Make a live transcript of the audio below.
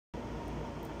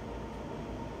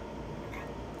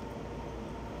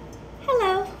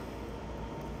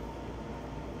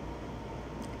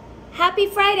Happy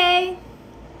Friday.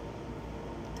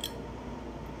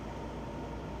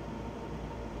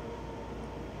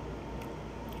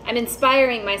 I'm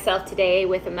inspiring myself today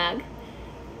with a mug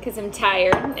because I'm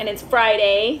tired and it's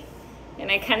Friday and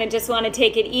I kind of just want to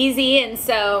take it easy, and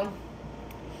so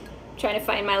I'm trying to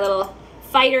find my little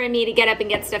fighter in me to get up and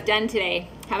get stuff done today.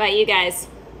 How about you guys?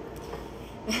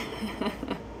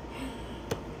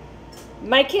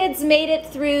 My kids made it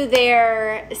through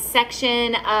their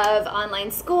section of online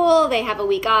school. They have a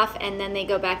week off and then they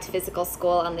go back to physical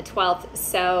school on the 12th.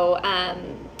 So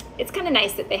it's kind of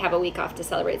nice that they have a week off to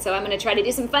celebrate. So I'm going to try to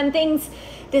do some fun things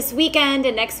this weekend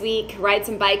and next week, ride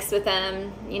some bikes with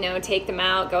them, you know, take them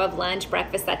out, go have lunch,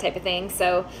 breakfast, that type of thing.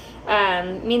 So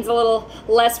it means a little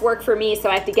less work for me. So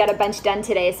I have to get a bunch done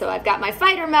today. So I've got my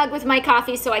fighter mug with my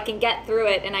coffee so I can get through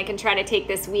it and I can try to take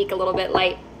this week a little bit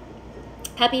light.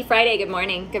 Happy Friday. Good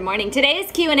morning. Good morning. Today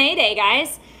is Q&A day,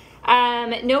 guys.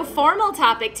 No formal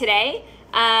topic today.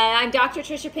 I'm Dr.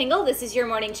 Tricia Pingle. This is your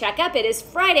morning checkup. It is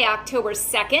Friday, October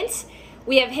 2nd.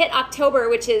 We have hit October,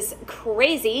 which is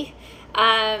crazy.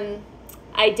 I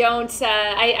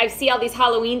see all these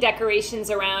Halloween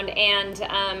decorations around, and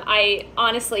I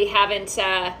honestly haven't,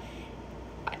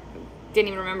 didn't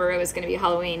even remember it was going to be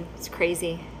Halloween. It's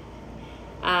crazy.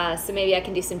 So maybe I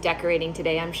can do some decorating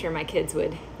today. I'm sure my kids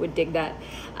would dig that.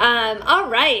 All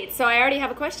right, so I already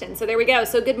have a question. So there we go.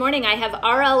 So good morning. I have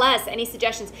RLS. Any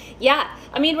suggestions? Yeah,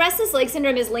 I mean, restless leg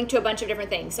syndrome is linked to a bunch of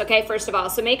different things, okay, first of all.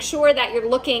 So make sure that you're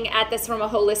looking at this from a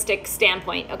holistic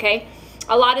standpoint, okay?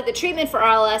 A lot of the treatment for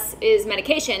RLS is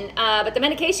medication, but the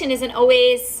medication isn't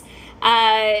always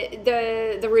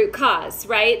the root cause,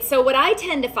 right? So what I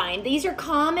tend to find, these are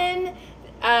common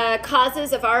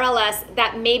causes of RLS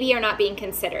that maybe are not being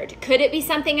considered. Could it be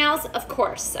something else? Of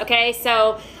course, okay?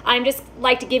 So I'm just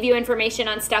like to give you information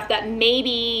on stuff that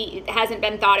maybe hasn't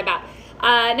been thought about.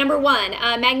 Number one,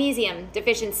 magnesium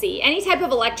deficiency. Any type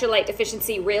of electrolyte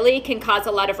deficiency really can cause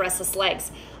a lot of restless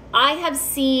legs. I have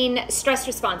seen stress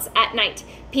response at night.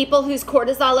 People whose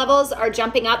cortisol levels are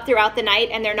jumping up throughout the night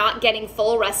and they're not getting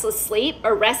full restless sleep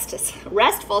or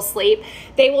restful sleep,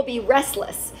 they will be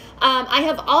restless. I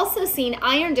have also seen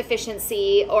iron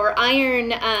deficiency or iron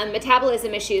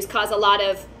metabolism issues cause a lot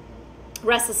of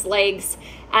restless legs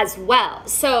as well.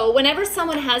 So whenever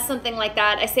someone has something like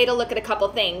that, I say to look at a couple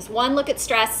things. One, look at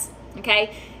stress,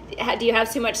 okay? Do you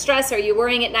have too much stress? Are you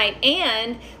worrying at night?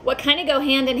 And what kind of go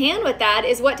hand in hand with that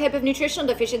is what type of nutritional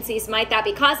deficiencies might that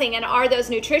be causing? And are those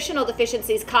nutritional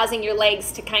deficiencies causing your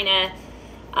legs to kind of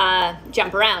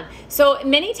jump around? So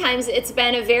many times it's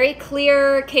been a very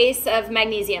clear case of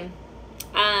magnesium.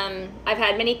 I've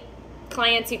had many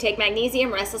clients who take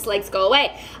magnesium, restless legs go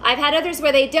away. I've had others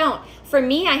where they don't. For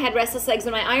me, I had restless legs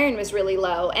when my iron was really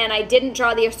low and I didn't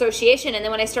draw the association. And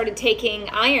then when I started taking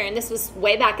iron, this was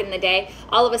way back in the day,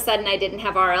 all of a sudden I didn't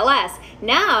have RLS.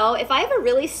 Now, if I have a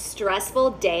really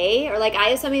stressful day or like I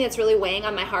have something that's really weighing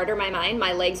on my heart or my mind,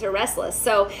 my legs are restless.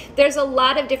 So there's a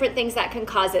lot of different things that can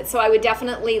cause it. So I would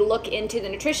definitely look into the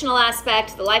nutritional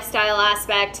aspect, the lifestyle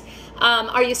aspect.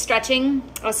 Are you stretching?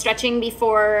 Stretching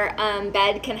before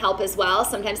bed can help as well.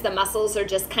 Sometimes the muscles are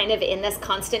just kind of in this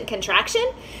constant contraction.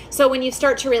 So when you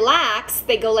start to relax,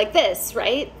 they go like this,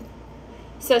 right?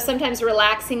 So sometimes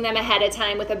relaxing them ahead of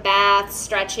time with a bath,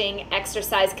 stretching,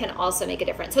 exercise can also make a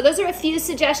difference. So those are a few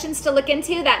suggestions to look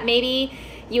into that maybe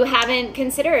you haven't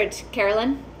considered,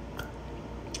 Carolyn.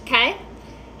 Okay?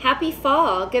 Happy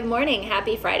fall. Good morning.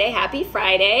 Happy Friday. Happy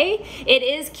Friday. It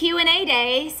is Q&A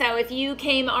day. So if you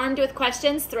came armed with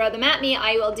questions, throw them at me.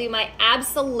 I will do my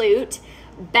absolute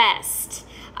best.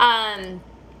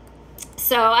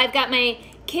 So I've got my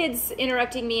kids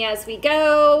interrupting me as we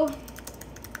go.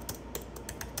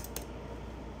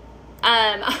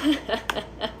 There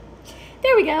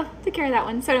we go. Took care of that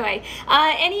one. So do I.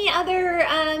 Any other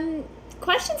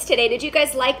questions today? Did you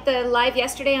guys like the live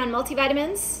yesterday on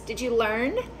multivitamins? Did you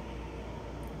learn?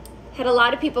 Had a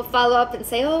lot of people follow up and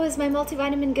say, oh, is my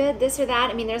multivitamin good? This or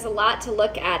that. I mean, there's a lot to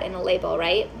look at in a label,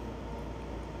 right?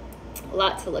 A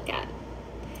lot to look at.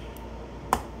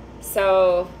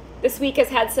 So this week has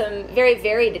had some very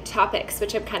varied topics,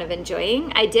 which I'm kind of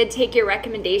enjoying. I did take your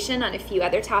recommendation on a few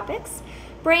other topics.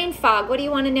 Brain fog, what do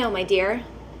you want to know, my dear?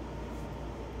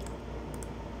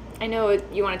 I know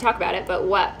you want to talk about it, but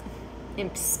what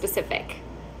in specific?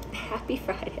 Happy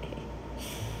Friday.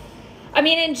 I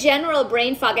mean, in general,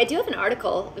 brain fog. I do have an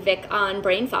article, Vic, on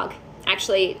brain fog,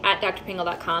 actually, at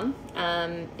drpingle.com.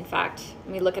 In fact, let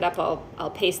me look it up. I'll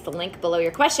paste the link below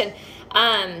your question.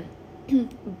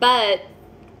 But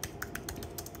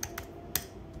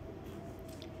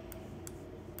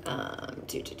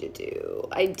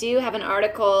I do have an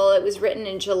article. It was written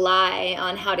in July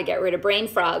on how to get rid of brain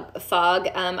fog.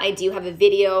 I do have a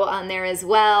video on there as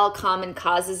well, common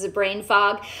causes of brain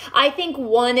fog. I think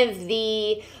one of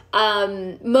the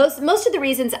most of the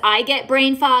reasons I get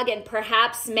brain fog, and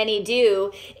perhaps many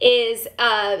do, is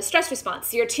stress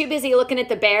response. You're too busy looking at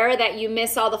the bear that you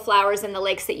miss all the flowers in the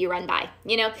lakes that you run by.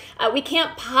 You know, we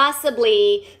can't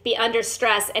possibly be under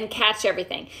stress and catch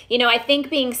everything. You know, I think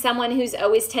being someone who's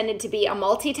always tended to be a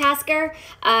multitasker,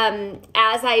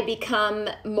 as I become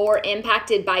more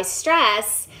impacted by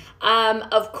stress,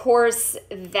 of course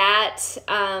that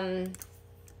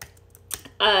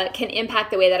can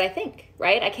impact the way that I think.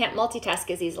 Right? I can't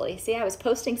multitask as easily. See, I was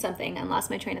posting something and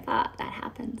lost my train of thought. That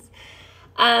happens.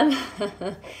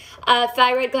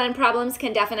 Thyroid gland problems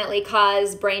can definitely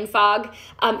cause brain fog.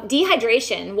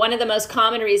 Dehydration, one of the most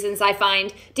common reasons I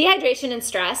find, dehydration and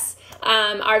stress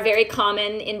are very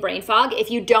common in brain fog.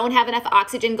 If you don't have enough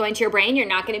oxygen going to your brain, you're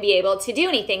not going to be able to do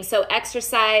anything. So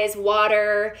exercise,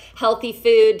 water, healthy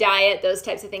food, diet, those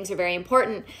types of things are very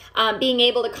important. Being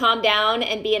able to calm down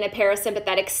and be in a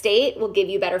parasympathetic state will give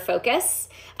you better focus.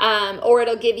 Or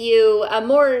it'll give you a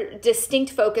more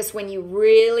distinct focus when you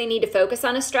really need to focus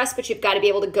on a stress, but you've got to be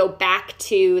able to go back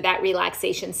to that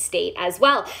relaxation state as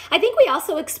well. I think we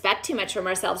also expect too much from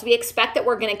ourselves. We expect that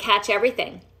we're going to catch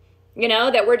everything, you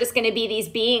know, that we're just going to be these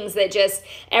beings that just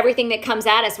everything that comes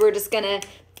at us, we're just going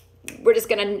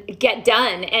to get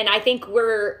done. And I think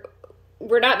we're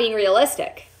not being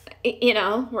realistic. You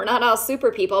know, we're not all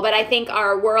super people, but I think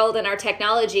our world and our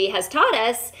technology has taught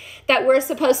us that we're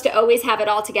supposed to always have it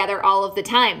all together all of the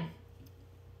time,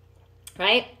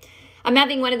 right? I'm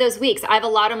having one of those weeks. I have a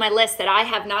lot on my list that I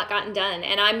have not gotten done,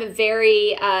 and I'm a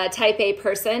very type A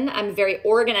person. I'm a very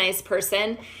organized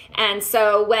person, and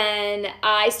so when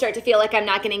I start to feel like I'm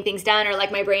not getting things done or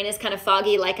like my brain is kind of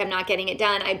foggy, like I'm not getting it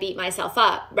done, I beat myself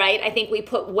up, right? I think we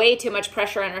put way too much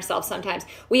pressure on ourselves sometimes.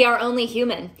 We are only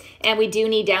human, and we do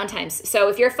need downtimes. So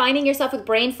if you're finding yourself with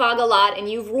brain fog a lot and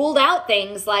you've ruled out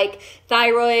things like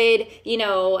thyroid, you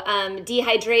know,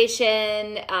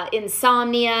 dehydration,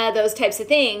 insomnia, those types of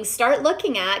things, start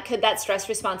looking at, could that stress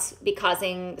response be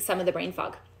causing some of the brain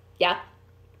fog? Yeah.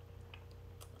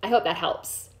 I hope that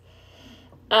helps.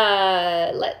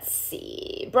 Let's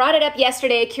see. Brought it up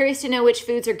yesterday. Curious to know which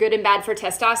foods are good and bad for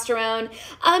testosterone.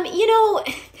 You know,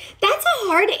 that's a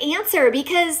hard answer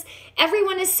because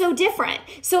everyone is so different.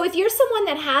 So if you're someone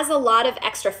that has a lot of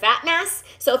extra fat mass,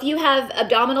 so if you have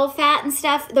abdominal fat and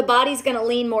stuff, the body's going to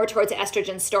lean more towards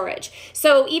estrogen storage.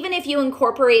 So even if you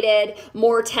incorporated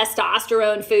more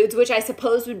testosterone foods, which I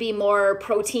suppose would be more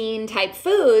protein type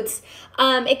foods,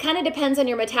 it kind of depends on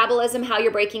your metabolism, how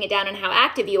you're breaking it down, and how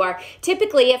active you are.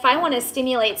 Typically, if I want to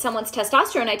stimulate someone's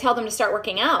testosterone, I tell them to start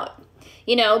working out.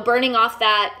 You know, burning off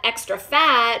that extra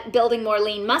fat, building more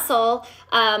lean muscle,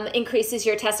 increases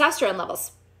your testosterone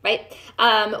levels, right?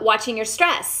 Watching your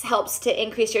stress helps to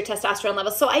increase your testosterone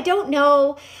levels. So I don't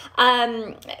know,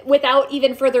 without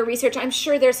even further research, I'm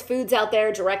sure there's foods out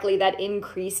there directly that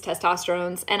increase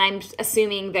testosterones, and I'm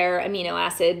assuming they're amino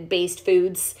acid based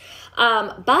foods.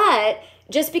 But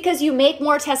just because you make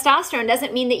more testosterone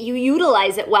doesn't mean that you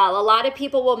utilize it well. A lot of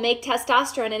people will make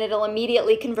testosterone and it'll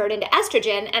immediately convert into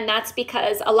estrogen, and that's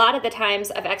because a lot of the times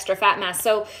of extra fat mass.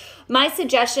 So my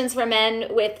suggestions for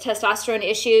men with testosterone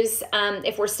issues,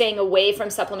 if we're staying away from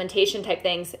supplementation type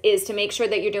things, is to make sure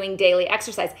that you're doing daily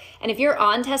exercise. And if you're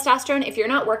on testosterone, if you're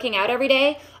not working out every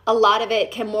day, a lot of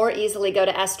it can more easily go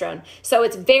to estrone. So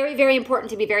it's very, very important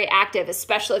to be very active,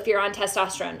 especially if you're on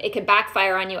testosterone. It could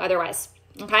backfire on you otherwise,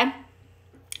 okay?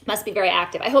 Must be very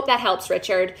active. I hope that helps,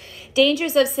 Richard.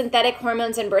 Dangers of synthetic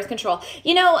hormones and birth control.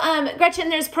 You know, Gretchen,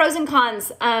 there's pros and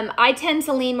cons. I tend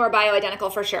to lean more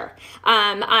bioidentical for sure.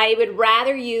 I would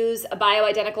rather use a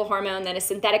bioidentical hormone than a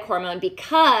synthetic hormone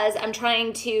because I'm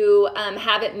trying to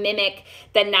have it mimic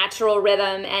the natural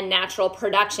rhythm and natural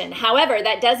production. However,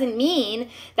 that doesn't mean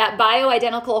that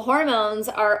bioidentical hormones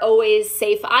are always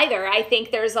safe either. I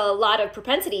think there's a lot of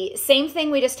propensity. Same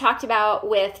thing we just talked about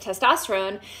with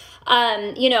testosterone.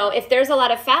 You know, if there's a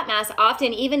lot of fat mass,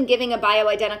 often even giving a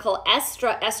bioidentical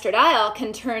estradiol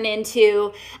can turn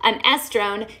into an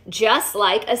estrone just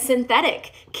like a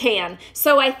synthetic can.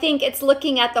 So I think it's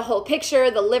looking at the whole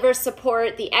picture, the liver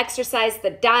support, the exercise, the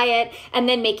diet, and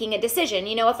then making a decision.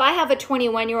 You know, if I have a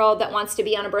 21-year-old that wants to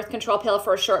be on a birth control pill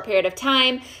for a short period of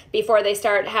time before they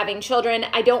start having children,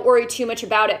 I don't worry too much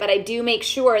about it, but I do make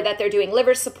sure that they're doing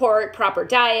liver support, proper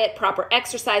diet, proper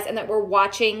exercise, and that we're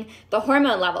watching the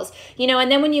hormone levels. cycles,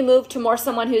 and then when you move to more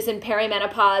someone who's in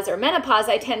perimenopause or menopause,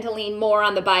 I tend to lean more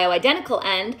on the bioidentical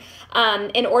end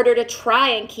in order to try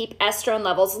and keep estrone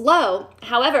levels low.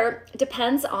 However, it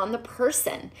depends on the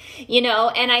person,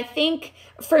 and I think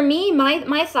for me,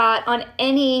 my thought on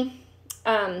any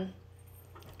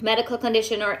medical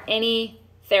condition or any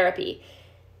therapy,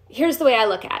 here's the way I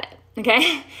look at it,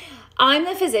 okay? I'm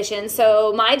the physician,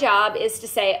 so my job is to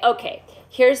say, okay,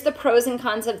 here's the pros and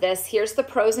cons of this, here's the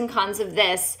pros and cons of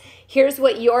this, here's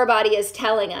what your body is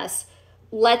telling us,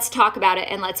 let's talk about it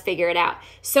and let's figure it out.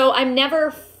 So I'm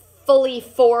never fully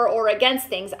for or against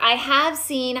things. I have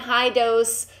seen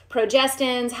high-dose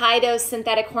progestins, high-dose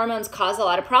synthetic hormones cause a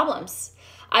lot of problems.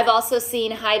 I've also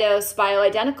seen high-dose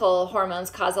bioidentical hormones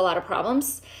cause a lot of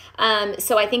problems.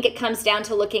 So I think it comes down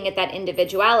to looking at that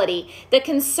individuality. The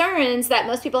concerns that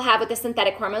most people have with the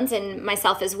synthetic hormones, and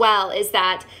myself as well, is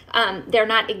that they're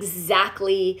not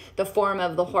exactly the form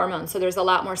of the hormone. So there's a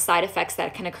lot more side effects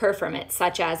that can occur from it,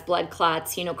 such as blood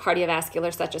clots,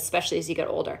 cardiovascular, such especially as you get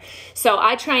older. So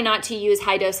I try not to use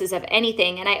high doses of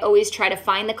anything, and I always try to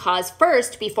find the cause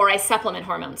first before I supplement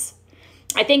hormones.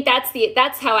 I think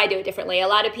that's how I do it differently. A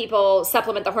lot of people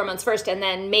supplement the hormones first and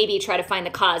then maybe try to find the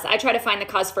cause. I try to find the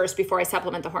cause first before I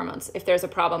supplement the hormones if there's a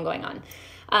problem going on.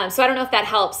 So I don't know if that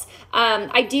helps.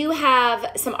 I do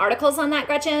have some articles on that,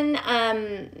 Gretchen,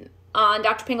 on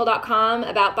drpingle.com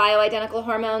about bioidentical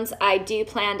hormones. I do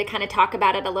plan to kind of talk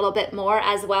about it a little bit more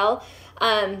as well.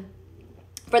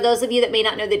 For those of you that may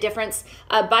not know the difference,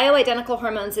 bioidentical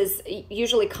hormones is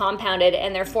usually compounded,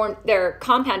 and they're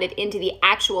compounded into the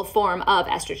actual form of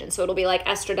estrogen. So it'll be like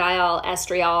estradiol,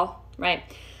 estriol, right?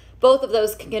 Both of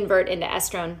those can convert into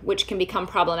estrone, which can become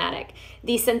problematic.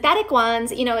 The synthetic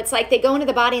ones, it's like they go into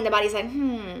the body and the body's like,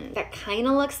 that kind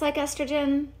of looks like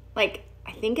estrogen. Like,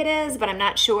 I think it is, but I'm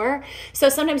not sure. So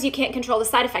sometimes you can't control the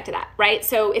side effect of that, right?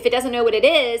 So if it doesn't know what it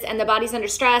is and the body's under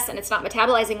stress and it's not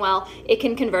metabolizing well, it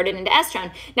can convert it into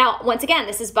estrone. Now, once again,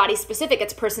 this is body specific,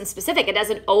 it's person specific. It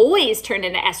doesn't always turn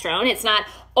into estrone. It's not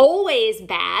always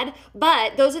bad,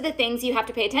 but those are the things you have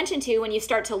to pay attention to when you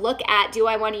start to look at, do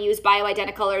I want to use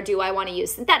bioidentical or do I want to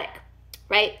use synthetic,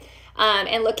 right?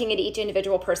 And looking at each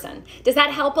individual person. Does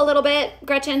that help a little bit,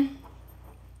 Gretchen?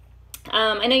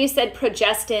 I know you said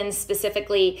progestin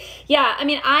specifically. Yeah,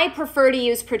 I prefer to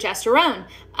use progesterone.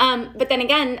 But then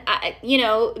again,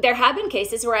 there have been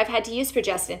cases where I've had to use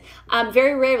progestin.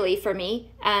 Very rarely for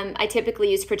me. I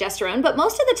typically use progesterone, but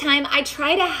most of the time I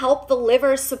try to help the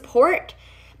liver support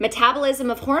metabolism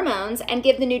of hormones and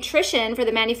give the nutrition for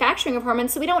the manufacturing of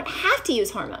hormones so we don't have to use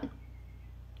hormone,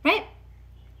 right?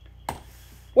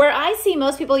 Where I see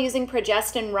most people using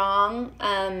progestin wrong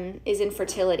is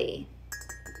infertility.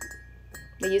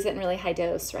 They use it in really high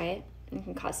dose, right? It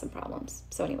can cause some problems.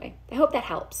 So anyway, I hope that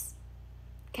helps.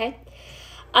 Okay.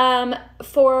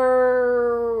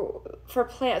 For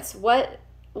plants, what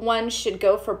one should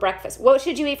go for breakfast? What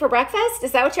should you eat for breakfast?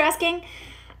 Is that what you're asking?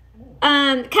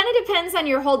 Kind of depends on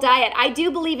your whole diet. I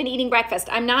do believe in eating breakfast.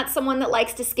 I'm not someone that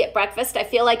likes to skip breakfast. I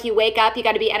feel like you wake up, you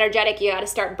got to be energetic, you got to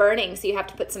start burning, so you have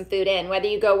to put some food in. Whether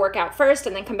you go work out first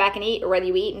and then come back and eat, or whether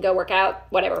you eat and go work out,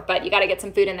 whatever, but you got to get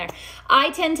some food in there.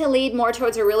 I tend to lead more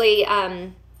towards a really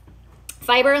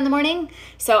fiber in the morning,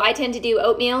 so I tend to do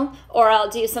oatmeal, or I'll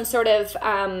do some sort of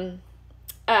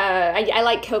I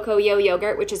like Coco-Yo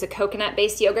yogurt, which is a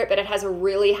coconut-based yogurt, but it has a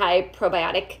really high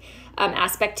probiotic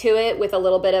aspect to it with a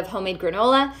little bit of homemade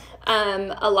granola.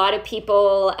 A lot of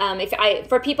people,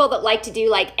 for people that like to do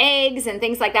like eggs and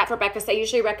things like that for breakfast, I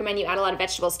usually recommend you add a lot of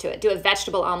vegetables to it. Do a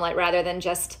vegetable omelet rather than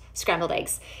just scrambled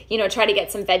eggs. Try to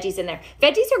get some veggies in there.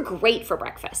 Veggies are great for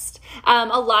breakfast. A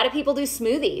lot of people do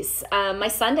smoothies. My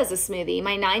son does a smoothie.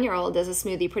 My 9-year-old does a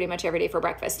smoothie pretty much every day for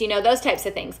breakfast. Those types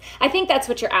of things. I think that's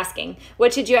what you're asking.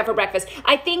 What should you have for breakfast?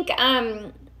 I think,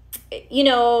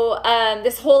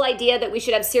 this whole idea that we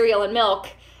should have cereal and milk,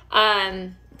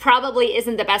 probably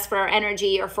isn't the best for our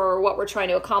energy or for what we're trying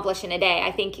to accomplish in a day.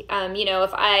 I think, if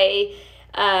I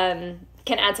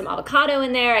can add some avocado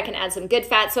in there, I can add some good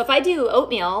fat. So if I do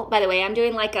oatmeal, by the way, I'm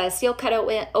doing like a steel cut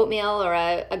oatmeal or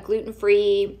a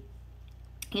gluten-free,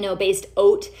 based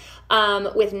oat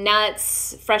with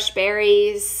nuts, fresh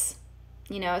berries,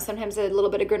 sometimes a little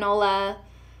bit of granola,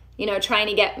 trying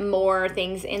to get more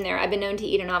things in there. I've been known to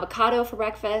eat an avocado for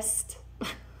breakfast.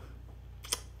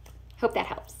 Hope that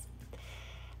helps.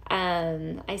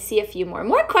 I see a few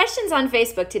more questions on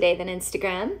Facebook today than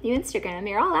Instagram.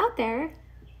 You're all out there.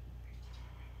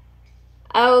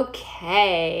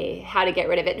 Okay, how to get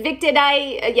rid of it. Vic,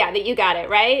 that you got it,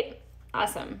 right?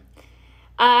 Awesome.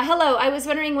 Hello, I was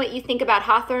wondering what you think about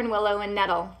hawthorn, willow, and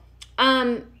nettle.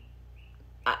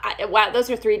 Wow, those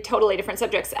are three totally different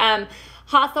subjects.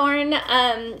 Hawthorn,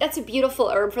 that's a beautiful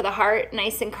herb for the heart,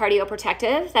 nice and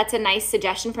cardioprotective. That's a nice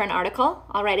suggestion for an article.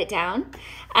 I'll write it down.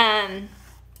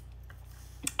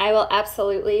 I will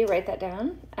absolutely write that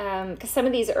down, because some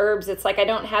of these herbs, it's like I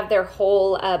don't have their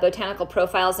whole botanical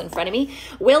profiles in front of me.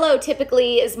 Willow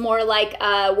typically is more like,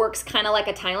 works kind of like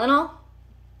a Tylenol,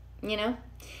 you know.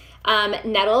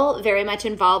 Nettle, very much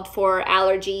involved for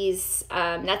allergies.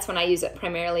 That's when I use it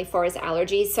primarily for, is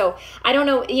allergies. So I don't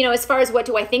know, you know, as far as what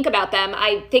do I think about them,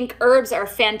 I think herbs are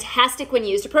fantastic when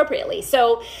used appropriately.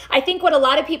 So I think what a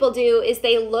lot of people do is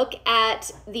they look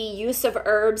at the use of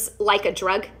herbs like a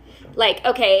drug. Like,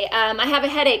 okay, I have a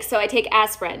headache, so I take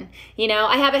aspirin. You know,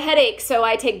 I have a headache, so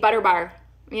I take Butterbar.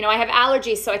 You know, I have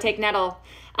allergies, so I take Nettle.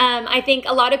 I think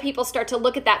a lot of people start to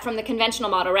look at that from the conventional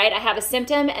model, right? I have a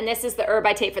symptom, and this is the herb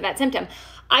I take for that symptom.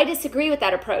 I disagree with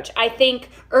that approach. I think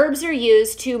herbs are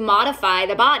used to modify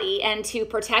the body and to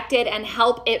protect it and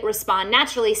help it respond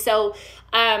naturally. So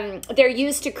they're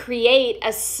used to create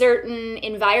a certain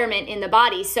environment in the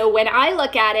body. So when I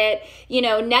look at it, you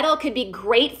know, nettle could be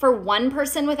great for one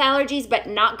person with allergies, but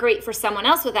not great for someone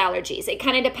else with allergies. It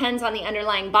kind of depends on the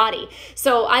underlying body.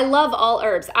 So I love all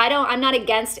herbs. I'm not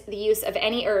against the use of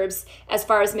any herbs as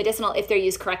far as medicinal if they're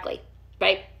used correctly,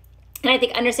 right? And I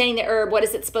think understanding the herb, what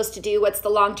is it supposed to do, what's the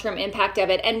long-term impact of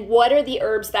it, and what are the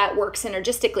herbs that work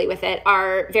synergistically with it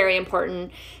are very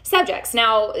important subjects.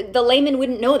 Now, the layman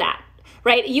wouldn't know that,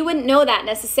 right? You wouldn't know that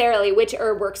necessarily, which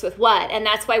herb works with what. And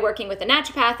that's why working with a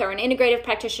naturopath or an integrative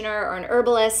practitioner or an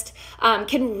herbalist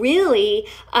can really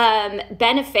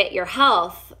benefit your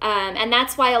health. And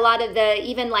that's why a lot of the,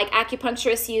 even like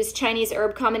acupuncturists use Chinese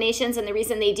herb combinations. And the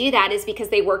reason they do that is because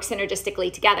they work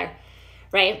synergistically together,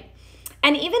 right?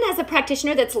 And even as a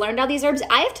practitioner that's learned all these herbs,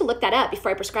 I have to look that up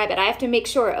before I prescribe it. I have to make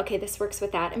sure, okay, this works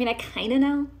with that. I mean, I kind of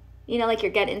know, you know, like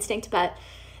your gut instinct, but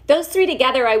those three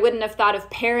together, I wouldn't have thought of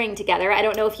pairing together. I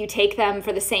don't know if you take them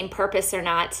for the same purpose or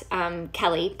not,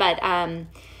 Kelly, but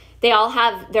they're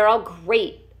all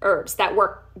great herbs that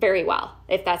work very well,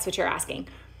 if that's what you're asking.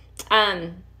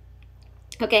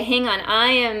 Okay, hang on. I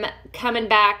am coming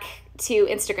back to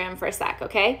Instagram for a sec,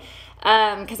 okay?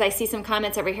 Because I see some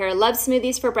comments over here. Love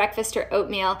smoothies for breakfast or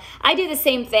oatmeal. I do the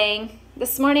same thing.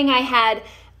 This morning I had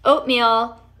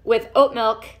oatmeal with oat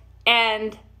milk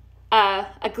and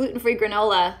a gluten-free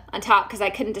granola on top because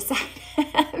I couldn't decide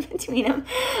between them,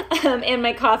 and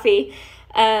my coffee.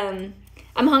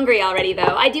 I'm hungry already,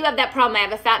 though. I do have that problem. I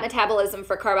have a fat metabolism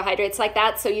for carbohydrates like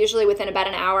that, so usually within about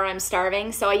an hour I'm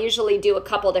starving. So I usually do a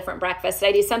couple different breakfasts.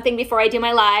 I do something before I do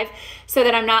my live so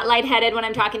that I'm not lightheaded when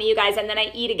I'm talking to you guys, and then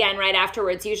I eat again right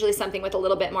afterwards, usually something with a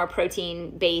little bit more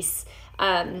protein base,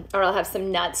 or I'll have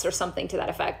some nuts or something to that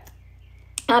effect.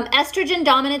 Estrogen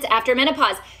dominance after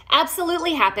menopause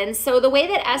absolutely happens. So the way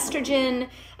that estrogen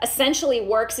essentially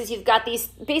works is you've got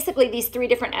basically these three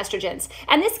different estrogens.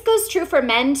 And this goes true for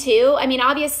men too. I mean,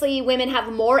 obviously women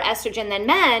have more estrogen than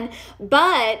men,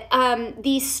 but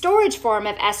the storage form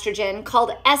of estrogen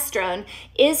called estrone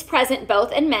is present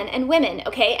both in men and women,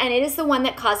 okay? And it is the one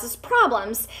that causes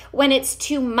problems when it's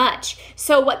too much.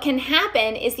 So what can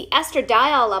happen is the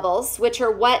estradiol levels, which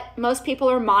are what most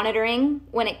people are monitoring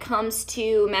when it comes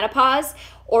to menopause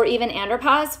or even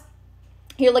andropause,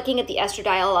 you're looking at the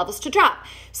estradiol levels to drop.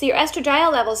 So your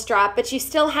estradiol levels drop, but you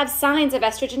still have signs of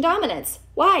estrogen dominance.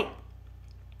 Why?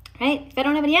 Right? If I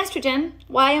don't have any estrogen,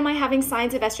 why am I having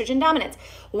signs of estrogen dominance?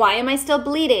 Why am I still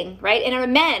bleeding, right? And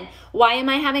in men, why am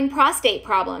I having prostate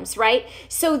problems, right?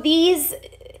 So these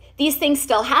things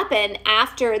still happen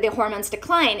after the hormones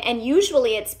decline, and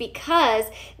usually it's because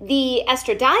the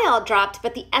estradiol dropped,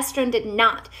 but the estrone did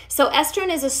not. So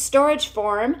estrone is a storage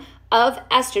form of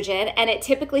estrogen, and it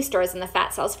typically stores in the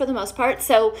fat cells for the most part.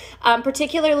 So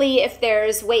particularly if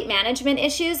there's weight management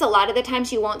issues, a lot of the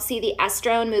times you won't see the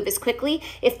estrone move as quickly.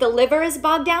 If the liver is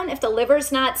bogged down, if the liver's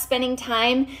not spending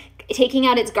time taking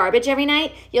out its garbage every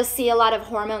night, you'll see a lot of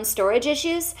hormone storage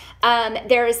issues.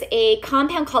 There's a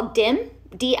compound called DIM,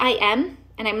 D-I-M,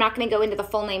 and I'm not going to go into the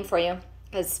full name for you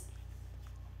because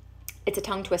it's a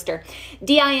tongue twister.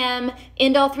 DIM,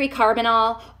 indole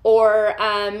 3-carbinol, or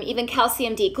even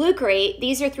calcium D-glucarate.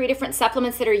 These are three different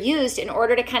supplements that are used in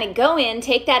order to kind of go in,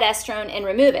 take that estrone, and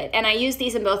remove it. And I use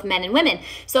these in both men and women.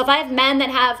 So if I have men that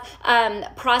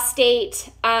have prostate,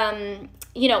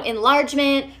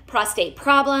 enlargement, prostate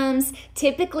problems.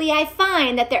 Typically, I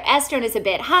find that their estrogen is a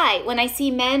bit high. When I see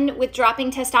men with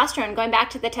dropping testosterone, going back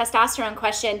to the testosterone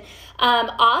question,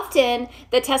 often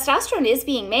the testosterone is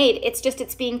being made.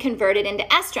 It's being converted into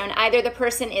estrogen. Either the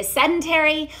person is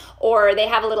sedentary, or they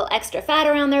have a little extra fat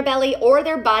around their belly, or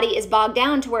their body is bogged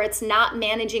down to where it's not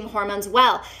managing hormones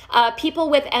well. People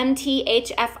with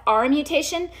MTHFR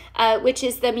mutation, which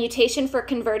is the mutation for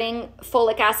converting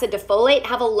folic acid to folate,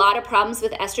 have a lot of problems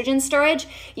with estrogen storage.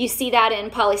 You see that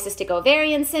in polycystic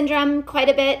ovarian syndrome quite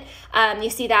a bit. You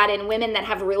see that in women that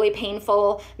have really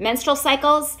painful menstrual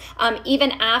cycles.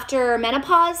 Even after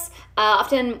menopause,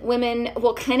 often women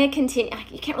will kind of continue,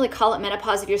 you can't really call it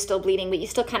menopause if you're still bleeding, but you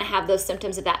still kind of have those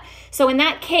symptoms of that. So in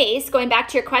that case, going back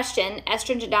to your question,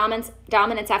 estrogen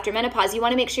dominance after menopause, you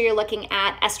want to make sure you're looking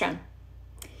at estrone.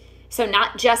 So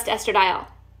not just estradiol.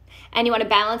 And you want to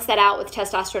balance that out with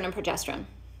testosterone and progesterone.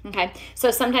 Okay,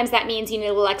 so sometimes that means you need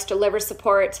a little extra liver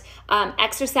support.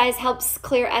 Exercise helps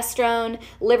clear estrone.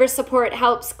 Liver support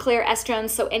helps clear estrone.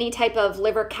 So any type of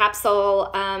liver capsule,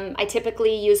 I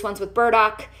typically use ones with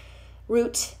burdock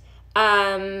root.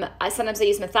 Sometimes I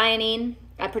use methionine,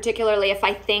 particularly if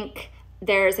I think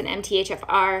there's an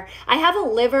MTHFR. I have a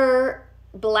liver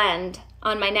blend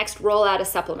on my next rollout of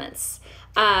supplements.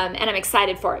 And I'm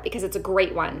excited for it because it's a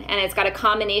great one. And it's got a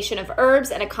combination of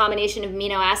herbs and a combination of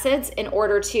amino acids in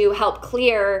order to help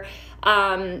clear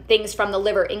things from the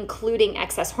liver, including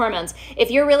excess hormones.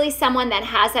 If you're really someone that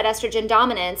has that estrogen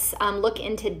dominance, look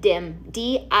into DIM,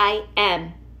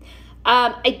 D-I-M.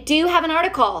 I do have an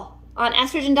article on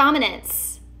estrogen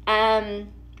dominance at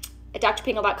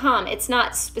drpingle.com. It's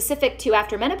not specific to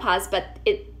after menopause, but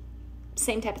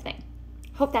same type of thing.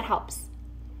 Hope that helps.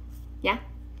 Yeah?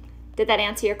 Did that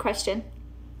answer your question?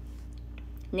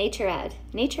 Nature Ed.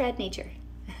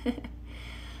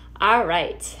 All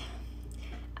right.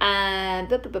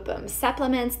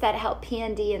 Supplements that help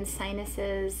PND and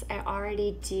sinuses. I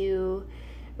already do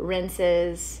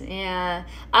rinses. Yeah.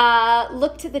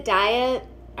 Look to the diet.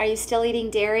 Are you still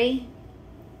eating dairy?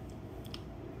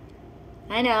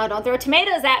 I know. Don't throw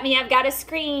tomatoes at me. I've got a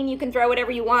screen. You can throw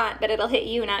whatever you want, but it'll hit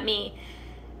you, not me.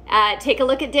 Take a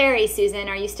look at dairy, Susan.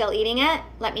 Are you still eating it?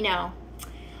 Let me know.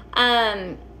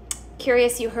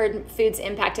 Curious, you heard foods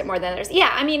impact it more than others.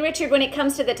 Yeah, I mean, Richard, when it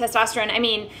comes to the testosterone, I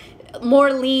mean,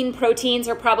 more lean proteins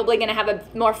are probably going to have a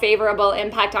more favorable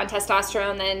impact on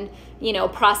testosterone than,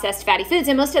 processed fatty foods.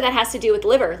 And most of that has to do with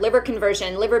liver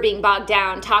conversion, liver being bogged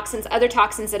down, toxins, other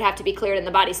toxins that have to be cleared in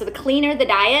the body. So the cleaner the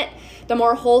diet, the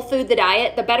more whole food the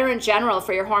diet, the better in general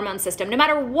for your hormone system, no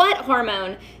matter what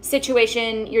hormone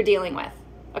situation you're dealing with.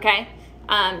 Okay?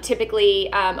 Typically,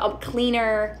 a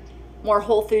cleaner, more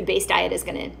whole food based diet is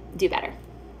going to do better.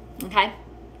 Okay?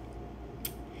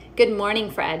 Good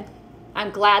morning, Fred.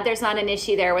 I'm glad there's not an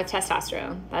issue there with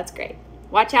testosterone. That's great.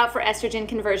 Watch out for estrogen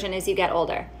conversion as you get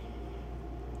older.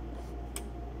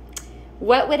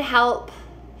 What would help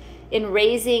in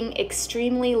raising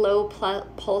extremely low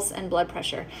pulse and blood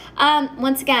pressure?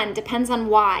 Once again, depends on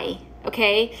why.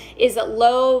 Okay, is it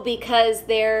low because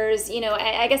there's,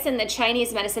 I guess in the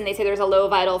Chinese medicine, they say there's a low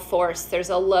vital force,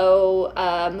 there's a low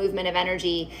movement of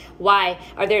energy. Why?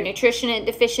 Are there nutrition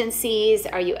deficiencies?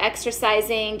 Are you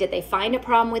exercising? Did they find a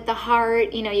problem with the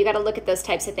heart? You got to look at those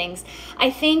types of things.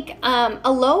 I think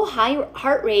a low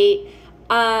heart rate,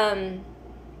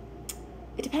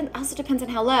 it also depends on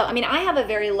how low. I mean, I have a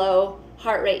very low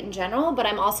heart rate in general, but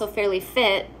I'm also fairly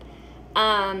fit.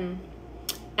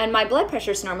 And my blood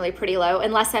pressure is normally pretty low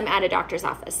unless I'm at a doctor's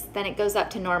office. Then it goes up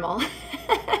to normal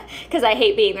because I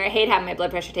hate being there. I hate having my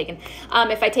blood pressure taken.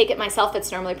 If I take it myself,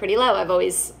 it's normally pretty low. I've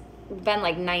always been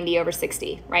like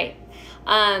 90/60, right?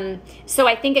 So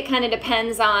I think it kind of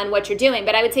depends on what you're doing.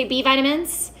 But I would say B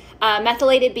vitamins,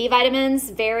 methylated B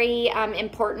vitamins, very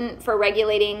important for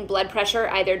regulating blood pressure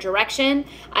either direction.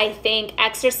 I think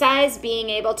exercise, being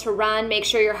able to run, make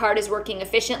sure your heart is working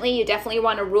efficiently. You definitely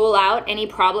want to rule out any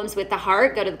problems with the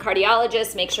heart. Go to the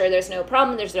cardiologist, make sure there's no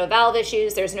problem, there's no valve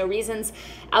issues, there's no reasons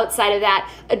outside of that.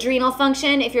 Adrenal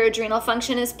function, if your adrenal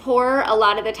function is poor, a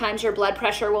lot of the times your blood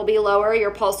pressure will be lower,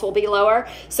 your pulse will be lower.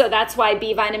 So that's why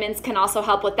B vitamins can also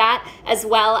help with that, as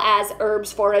well as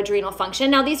herbs for adrenal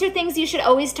function. Now, these are things you should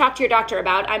always talk to your doctor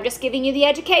about. I'm just giving you the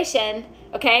education,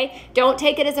 okay? Don't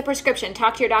take it as a prescription.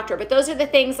 Talk to your doctor. But those are the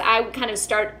things I would kind of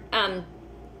start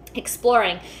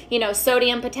exploring.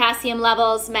 Sodium, potassium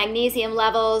levels, magnesium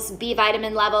levels, B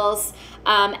vitamin levels,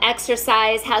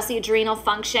 exercise, how's the adrenal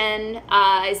function,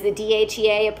 is the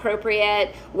DHEA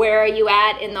appropriate, where are you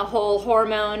at in the whole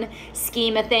hormone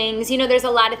scheme of things. There's a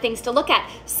lot of things to look at.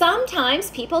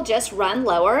 Sometimes people just run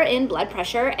lower in blood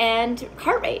pressure and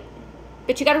heart rate,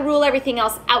 but you got to rule everything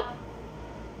else out,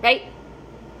 right?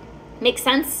 Make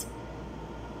sense?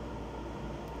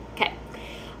 Okay.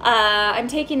 I'm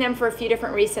taking them for a few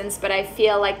different reasons, but I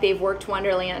feel like they've worked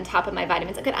wonderfully on top of my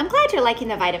vitamins. Good. I'm glad you're liking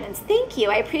the vitamins. Thank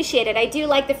you. I appreciate it. I do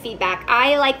like the feedback.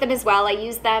 I like them as well. I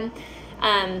use them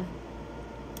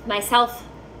myself.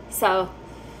 So,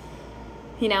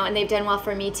 you know, and they've done well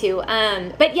for me too.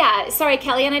 But yeah, sorry,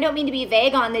 Kelly, and I don't mean to be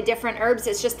vague on the different herbs.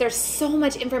 It's just there's so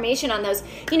much information on those.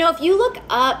 You know, if you look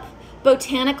up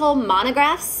botanical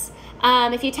monographs,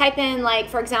 if you type in, like,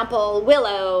 for example,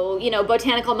 willow, you know,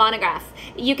 botanical monograph,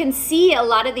 you can see a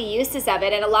lot of the uses of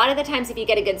it. And a lot of the times if you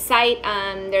get a good site,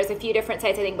 there's a few different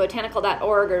sites, I think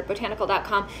botanical.org or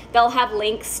botanical.com, they'll have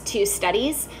links to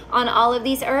studies on all of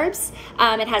these herbs.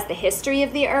 It has the history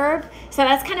of the herb. So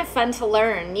that's kind of fun to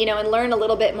learn, you know, and learn a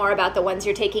little bit more about the ones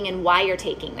you're taking and why you're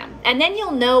taking them. And then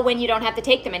you'll know when you don't have to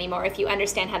take them anymore if you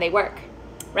understand how they work,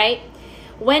 right?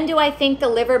 When do I think the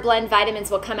liver blend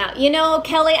vitamins will come out? You know,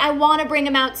 Kelly, I want to bring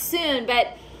them out soon,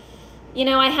 but you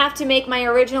know, I have to make my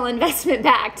original investment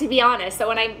back, to be honest. So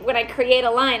when I create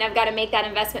a line, I've got to make that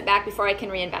investment back before I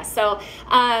can reinvest. So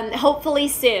hopefully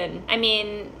soon. I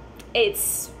mean,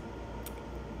 it's,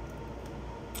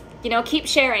 you know, keep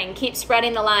sharing, keep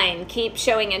spreading the line, keep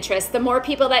showing interest. The more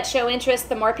people that show interest,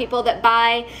 the more people that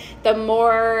buy, the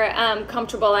more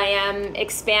comfortable I am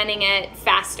expanding it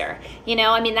faster. You know,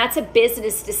 I mean, that's a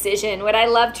business decision. Would I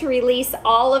love to release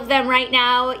all of them right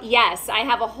now? Yes, I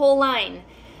have a whole line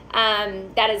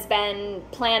that has been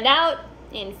planned out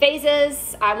in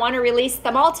phases. I want to release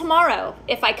them all tomorrow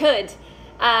if I could,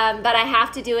 but I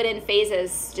have to do it in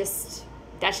phases.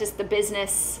 That's just the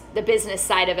business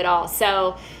side of it all.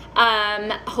 So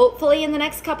hopefully in the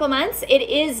next couple months. It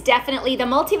is definitely, the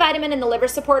multivitamin and the liver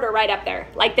support are right up there,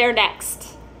 like they're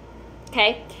next.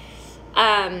 Okay.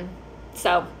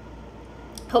 So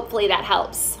hopefully that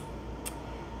helps.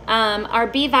 Are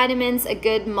B vitamins in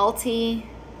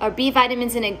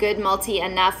a good multi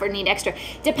enough or need extra?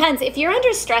 Depends. If you're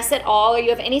under stress at all, or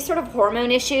you have any sort of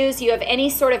hormone issues, you have any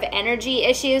sort of energy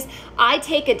issues, I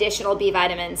take additional B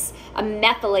vitamins,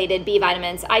 methylated B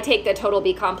vitamins. I take the Total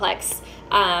B complex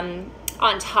on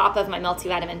top of my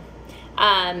multivitamin.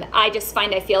 I just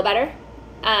find I feel better.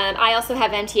 I also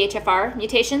have MTHFR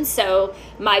mutations, so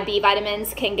my B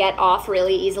vitamins can get off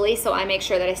really easily, so I make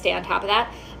sure that I stay on top of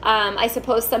that. I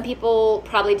suppose some people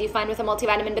probably do fine with a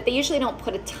multivitamin, but they usually don't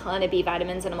put a ton of B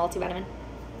vitamins in a multivitamin,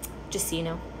 just so you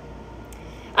know.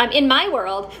 In my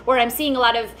world, where I'm seeing a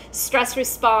lot of stress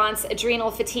response, adrenal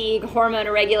fatigue, hormone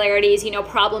irregularities, you know,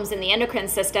 problems in the endocrine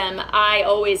system, I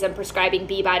always am prescribing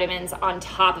B vitamins on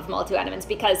top of multivitamins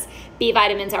because B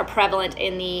vitamins are prevalent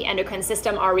in the endocrine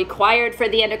system, are required for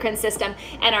the endocrine system,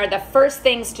 and are the first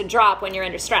things to drop when you're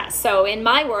under stress. So in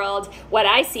my world, what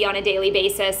I see on a daily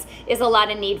basis is a lot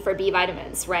of need for B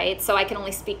vitamins, right? So I can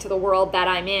only speak to the world that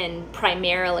I'm in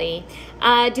primarily.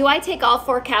 Do I take all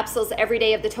 4 capsules every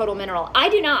day of the Total Mineral? I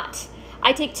do not.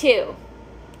 I take 2,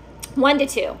 1 to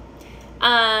 2.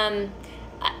 And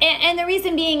the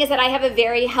reason being is that I have a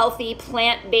very healthy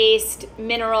plant-based,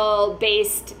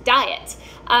 mineral-based diet.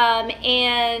 On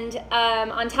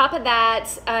top of that,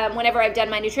 whenever I've done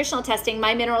my nutritional testing,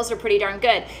 my minerals are pretty darn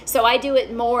good. So I do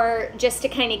it more just to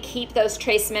kind of keep those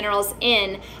trace minerals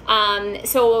in.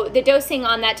 So the dosing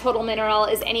on that Total Mineral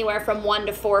is anywhere from 1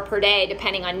 to 4 per day,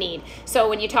 depending on need. So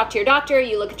when you talk to your doctor,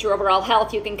 you look at your overall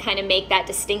health, you can kind of make that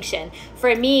distinction.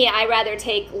 For me, I rather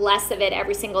take less of it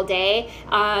every single day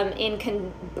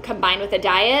combined with a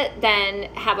diet than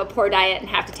have a poor diet and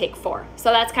have to take 4.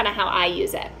 So that's kind of how I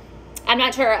use it. I'm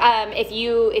not sure if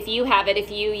you have it,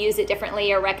 if you use it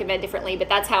differently or recommend differently, but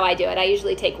that's how I do it. I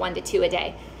usually take 1 to 2 a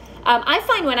day. I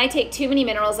find when I take too many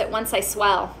minerals at once, I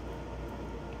swell.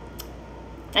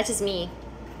 That's just me.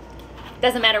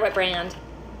 Doesn't matter what brand.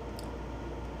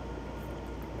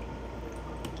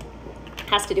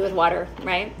 Has to do with water,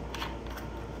 right?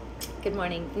 Good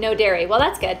morning. No dairy. Well,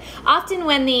 that's good. Often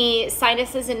when the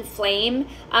sinuses inflame,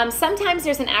 sometimes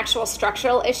there's an actual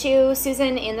structural issue,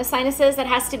 Susan, in the sinuses that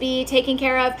has to be taken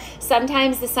care of.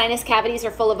 Sometimes the sinus cavities are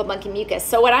full of a bunch of mucus.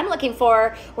 So what I'm looking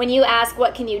for when you ask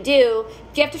what can you do,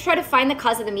 you have to try to find the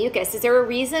cause of the mucus. Is there a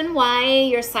reason why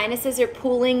your sinuses are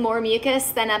pooling more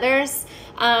mucus than others?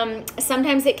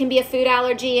 Sometimes it can be a food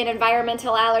allergy, an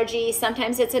environmental allergy.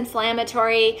 Sometimes it's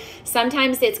inflammatory.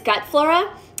 Sometimes it's gut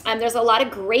flora. There's a lot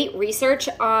of great research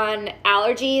on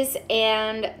allergies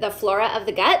and the flora of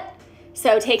the gut.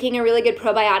 So taking a really good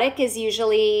probiotic is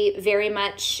usually very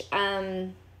much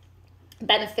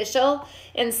beneficial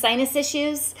in sinus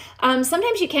issues.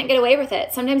 Sometimes you can't get away with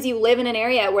it. Sometimes you live in an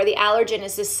area where the allergen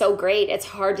is just so great, it's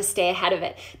hard to stay ahead of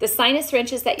it. The sinus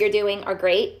rinses that you're doing are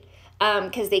great.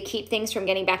 because they keep things from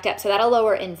getting backed up. So that'll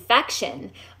lower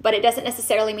infection, but it doesn't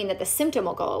necessarily mean that the symptom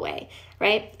will go away,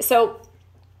 right? So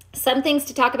some things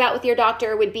to talk about with your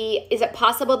doctor would be, is it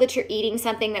possible that you're eating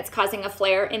something that's causing a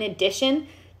flare in addition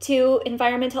to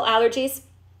environmental allergies?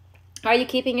 Are you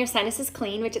keeping your sinuses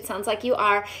clean, which it sounds like you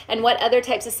are? And what other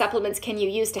types of supplements can you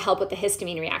use to help with the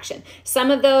histamine reaction?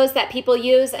 Some of those that people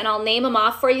use, and I'll name them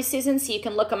off for you, Susan, so you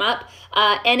can look them up.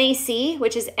 NAC,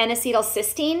 which is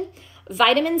N-acetylcysteine.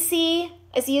 Vitamin C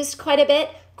is used quite a bit.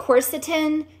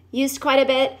 Quercetin, used quite a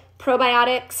bit.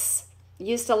 Probiotics,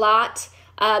 used a lot.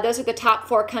 Those are the top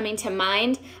 4 coming to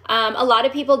mind. A lot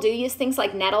of people do use things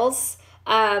like nettles.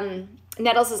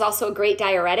 Nettles is also a great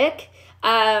diuretic.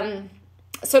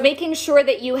 So making sure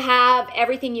that you have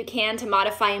everything you can to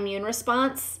modify immune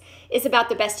response is about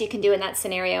the best you can do in that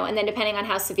scenario. And then depending on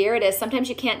how severe it is, sometimes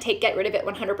you can't get rid of it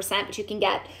 100%, but you can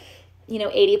get,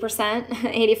 80%,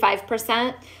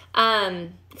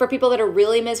 85%. For people that are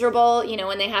really miserable,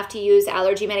 when they have to use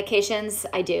allergy medications,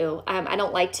 I do. I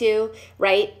don't like to,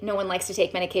 right? No one likes to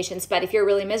take medications, but if you're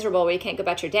really miserable where you can't go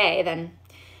about your day, then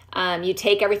you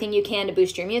take everything you can to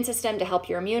boost your immune system, to help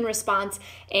your immune response.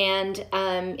 And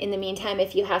in the meantime,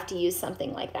 if you have to use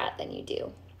something like that, then you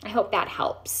do. I hope that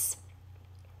helps.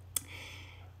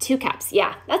 2 cups.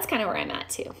 Yeah, that's kind of where I'm at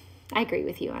too. I agree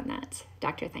with you on that,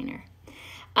 Dr. Thainer.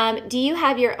 Do you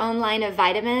have your own line of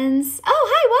vitamins?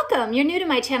 Oh, hi, welcome. You're new to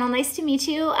my channel. Nice to meet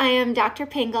you. I am Dr.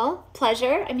 Pingle.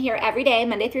 Pleasure. I'm here every day,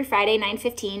 Monday through Friday,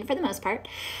 9:15 for the most part.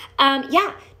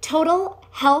 Yeah,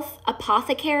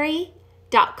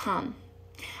 totalhealthapothecary.com.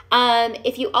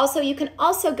 You can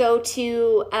also go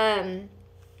to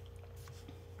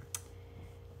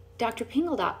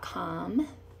drpingle.com,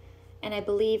 and I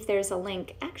believe there's a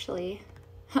link. Actually,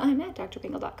 I'm at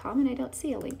drpingle.com and I don't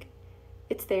see a link.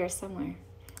 It's there somewhere.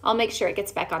 I'll make sure it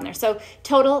gets back on there. So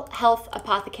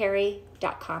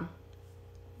totalhealthapothecary.com.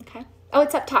 Okay. Oh,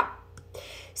 it's up top.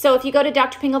 So if you go to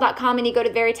drpingle.com and you go to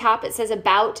the very top, it says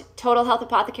about Total Health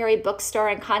Apothecary bookstore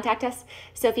and contact us.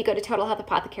 So if you go to Total Health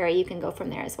Apothecary, you can go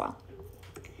from there as well.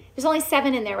 There's only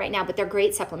 7 in there right now, but they're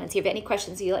great supplements. If you have any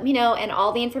questions, you let me know. And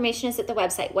all the information is at the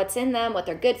website. What's in them, what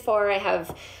they're good for. I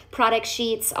have product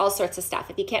sheets, all sorts of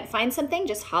stuff. If you can't find something,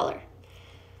 just holler.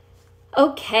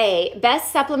 Okay,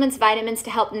 best supplements, vitamins to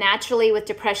help naturally with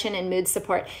depression and mood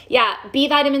support. Yeah, B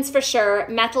vitamins for sure,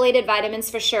 methylated vitamins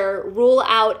for sure. Rule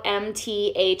out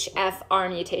MTHFR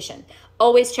mutation.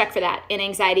 Always check for that in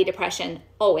anxiety, depression,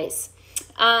 always.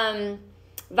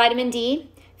 Vitamin D,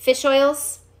 fish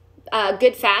oils,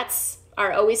 good fats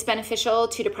are always beneficial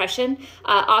to depression.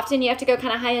 Often you have to go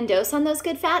kind of high in dose on those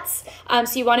good fats.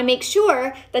 So you want to make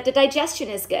sure that the digestion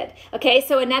is good. Okay,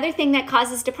 so another thing that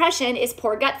causes depression is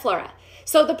poor gut flora.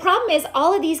 So the problem is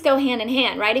all of these go hand in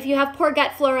hand, right? If you have poor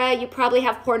gut flora, you probably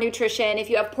have poor nutrition.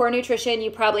 If you have poor nutrition, you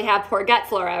probably have poor gut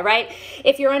flora, right?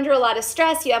 If you're under a lot of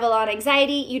stress, you have a lot of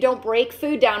anxiety, you don't break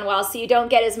food down well, so you don't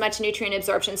get as much nutrient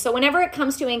absorption. So whenever it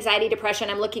comes to anxiety,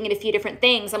 depression, I'm looking at a few different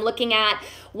things. I'm looking at,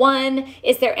 1,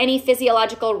 is there any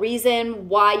physiological reason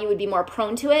why you would be more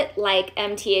prone to it, like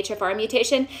MTHFR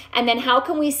mutation? And then how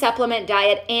can we supplement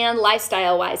diet and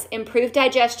lifestyle-wise? Improve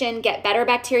digestion, get better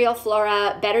bacterial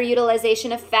flora, better utilization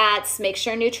of fats, make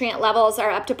sure nutrient levels are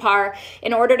up to par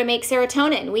in order to make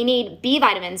serotonin. We need B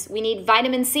vitamins, we need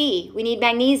vitamin C, we need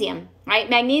magnesium, right?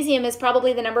 Magnesium is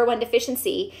probably the #1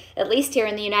 deficiency, at least here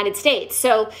in the United States.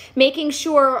 So making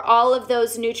sure all of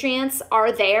those nutrients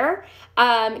are there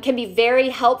can be very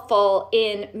helpful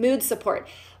in mood support.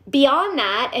 Beyond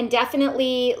that, and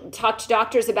definitely talk to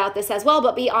doctors about this as well,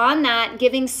 but beyond that,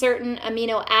 giving certain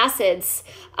amino acids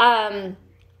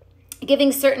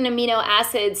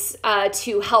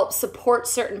to help support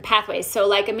certain pathways. So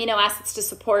like amino acids to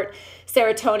support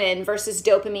serotonin versus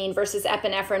dopamine versus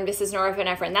epinephrine versus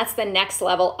norepinephrine. That's the next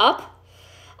level up.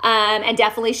 And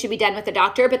definitely should be done with a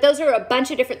doctor. But those are a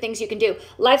bunch of different things you can do.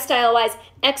 Lifestyle-wise,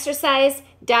 exercise,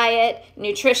 diet,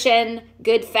 nutrition,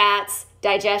 good fats,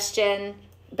 digestion,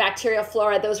 bacterial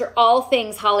flora. Those are all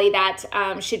things, Holly, that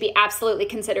should be absolutely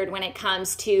considered when it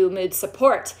comes to mood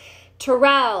support.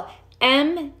 Terrell,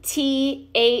 MTHFR.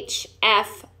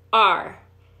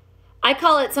 I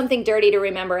call it something dirty to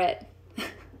remember it.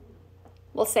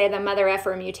 We'll say the mother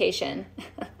effer mutation.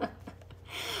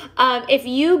 If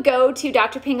you go to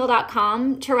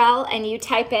drpingle.com, Terrell, and you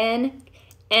type in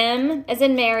M as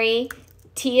in Mary,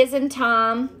 T as in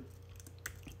Tom,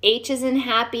 H as in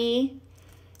happy,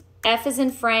 F as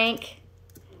in Frank,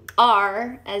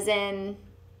 R as in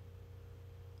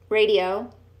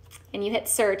radio, and you hit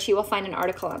search, you will find an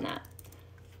article on that.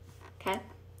 Okay?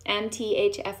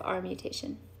 MTHFR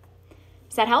mutation.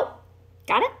 Does that help?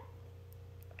 Got it?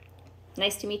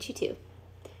 Nice to meet you too.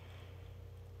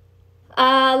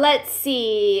 Let's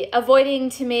see. Avoiding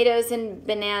tomatoes and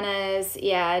bananas.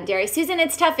 Yeah, dairy. Susan,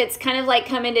 it's tough. It's kind of like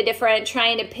coming to different,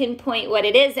 trying to pinpoint what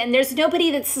it is. And there's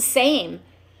nobody that's the same.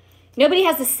 Nobody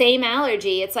has the same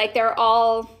allergy. It's like they're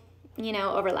all, you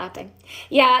know, overlapping.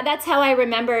 Yeah, that's how I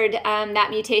remembered that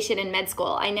mutation in med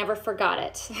school. I never forgot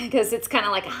it because it's kind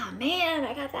of like, oh man,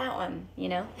 I got that one, you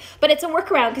know. But it's a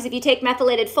workaround because if you take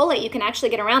methylated folate, you can actually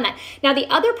get around that. Now, the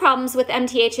other problems with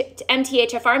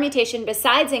MTHFR mutation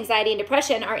besides anxiety and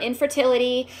depression are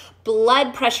infertility,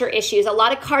 blood pressure issues. A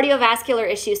lot of cardiovascular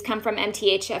issues come from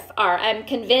MTHFR. I'm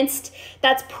convinced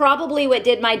that's probably what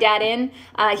did my dad in.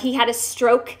 He had a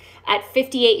stroke at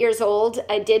 58 years old.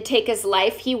 It did take his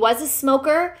life. He was a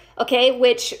smoker, okay,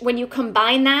 which when you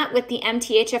combine that with the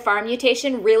MTHFR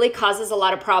mutation really causes a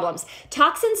lot of problems.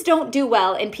 Toxins don't do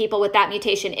well in people with that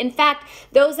mutation. In fact,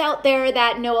 those out there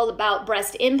that know about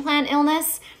breast implant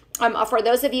illness, for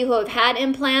those of you who have had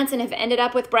implants and have ended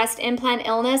up with breast implant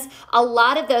illness, a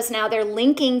lot of those now they're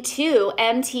linking to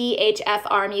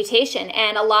MTHFR mutation.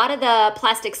 And a lot of the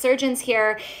plastic surgeons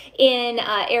here in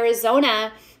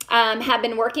Arizona have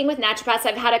been working with naturopaths.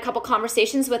 I've had a couple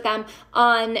conversations with them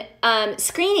on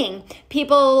screening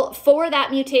people for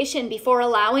that mutation before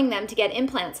allowing them to get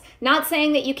implants. Not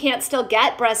saying that you can't still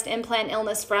get breast implant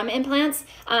illness from implants.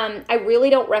 I really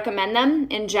don't recommend them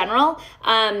in general.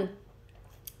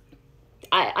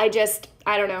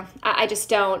 I don't know. I just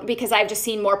don't, because I've just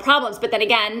seen more problems. But then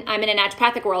again, I'm in a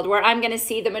naturopathic world where I'm going to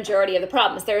see the majority of the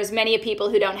problems. There's many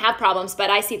people who don't have problems, but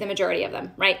I see the majority of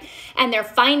them, right? And they're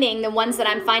finding, the ones that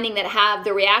I'm finding that have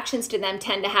the reactions to them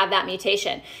tend to have that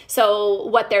mutation. So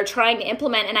what they're trying to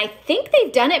implement, and I think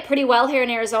they've done it pretty well here in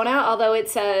Arizona, although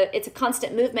it's a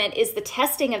constant movement, is the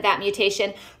testing of that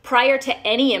mutation prior to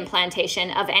any implantation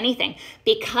of anything,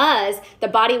 because the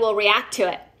body will react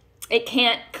to it. It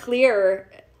can't clear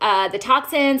the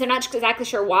toxins. They're not exactly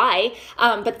sure why,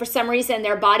 but for some reason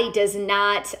their body does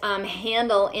not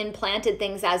handle implanted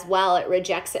things as well. It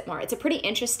rejects it more. It's a pretty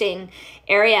interesting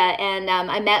area, and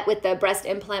I met with the breast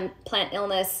implant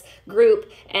illness group,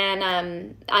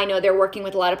 and I know they're working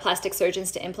with a lot of plastic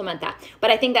surgeons to implement that. But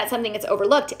I think that's something that's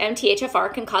overlooked.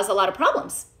 MTHFR can cause a lot of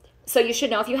problems, so you should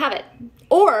know if you have it.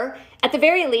 Or at the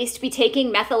very least, be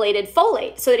taking methylated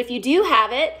folate so that if you do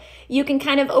have it, you can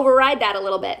kind of override that a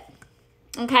little bit.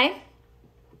 Okay.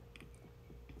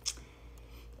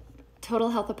 Total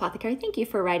Health Apothecary. Thank you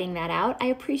for writing that out. I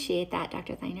appreciate that,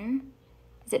 Dr. Thiner.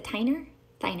 Is it Thiner?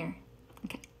 Thiner.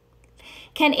 Okay.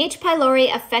 Can H.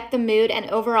 pylori affect the mood and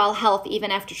overall health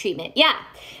even after treatment? Yeah,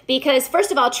 because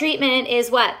first of all, treatment is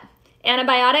what?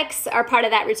 Antibiotics are part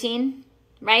of that routine,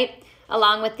 right?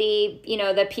 Along with the,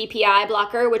 the PPI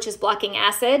blocker, which is blocking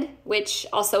acid, which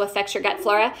also affects your gut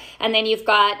flora. And then you've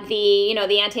got the,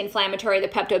 the anti-inflammatory, the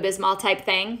Pepto-Bismol type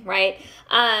thing, right?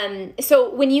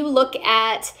 So when you look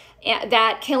at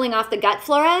that killing off the gut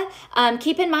flora,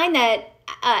 keep in mind that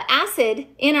acid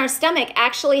in our stomach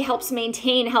actually helps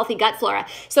maintain healthy gut flora.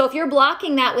 So if you're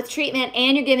blocking that with treatment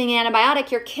and you're giving an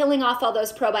antibiotic, you're killing off all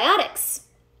those probiotics,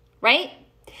 right?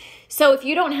 So if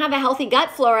you don't have a healthy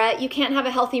gut flora, you can't have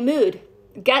a healthy mood,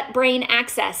 gut-brain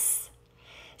axis.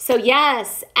 So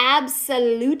yes,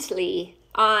 absolutely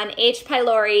on H.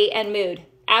 pylori and mood.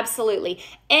 Absolutely.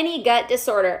 Any gut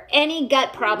disorder, any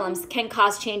gut problems can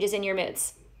cause changes in your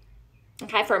moods.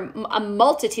 Okay, for a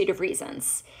multitude of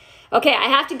reasons. Okay, I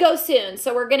have to go soon,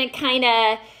 so we're going to kind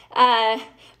of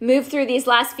move through these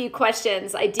last few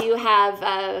questions. I do have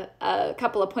a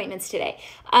couple appointments today.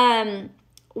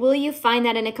 Will you find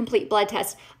that in a complete blood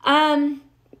test?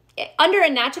 Under a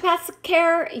naturopath's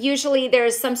care, usually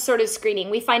there's some sort of screening.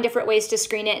 We find different ways to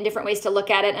screen it and different ways to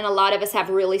look at it, and a lot of us have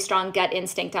really strong gut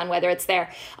instinct on whether it's there,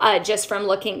 just from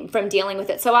dealing with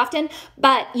it so often.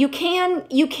 But you can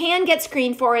get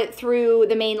screened for it through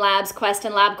the main labs, Quest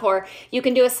and LabCorp. You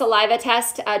can do a saliva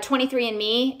test.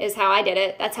 23andMe is how I did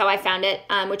it. That's how I found it,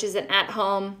 which is an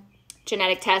at-home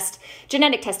genetic test.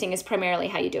 Genetic testing is primarily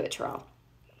how you do it, Terrell.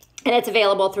 And it's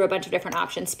available through a bunch of different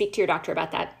options. Speak to your doctor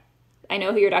about that. I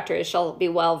know who your doctor is. She'll be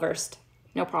well-versed.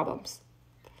 No problems.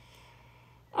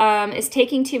 Is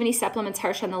taking too many supplements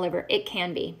harsh on the liver? It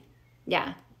can be.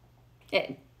 Yeah.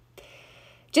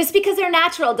 Just because they're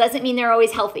natural doesn't mean they're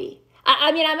always healthy.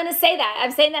 I mean, I'm going to say that.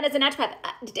 I'm saying that as a naturopath.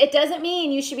 It doesn't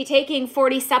mean you should be taking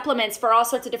 40 supplements for all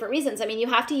sorts of different reasons. I mean, you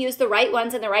have to use the right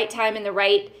ones in the right time in the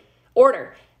right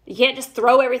order. You can't just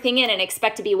throw everything in and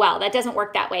expect to be well. That doesn't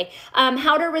work that way.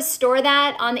 How to restore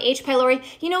that on the H. pylori?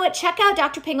 You know what? Check out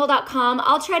drpingle.com.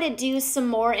 I'll try to do some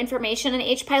more information on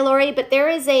H. pylori, but there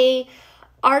is a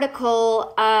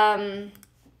article, I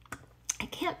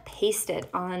can't paste it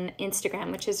on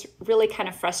Instagram, which is really kind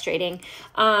of frustrating.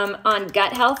 On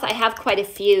gut health, I have quite a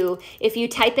few. If you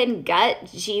type in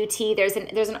gut, G-U-T, there's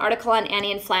an article on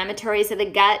anti-inflammatories of the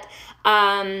gut.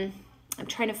 I'm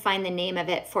trying to find the name of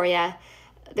it for you.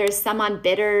 There's some on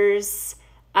bitters.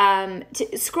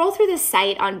 Scroll through the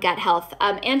site on gut health.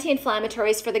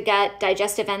 Anti-inflammatories for the gut,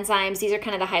 digestive enzymes. These are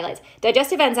kind of the highlights.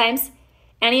 Digestive enzymes,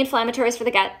 anti-inflammatories for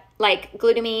the gut, like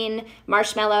glutamine,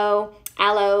 marshmallow,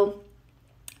 aloe,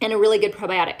 and a really good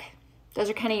probiotic. Those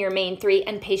are kind of your main three,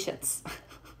 and patience.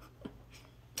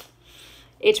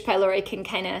 H. pylori can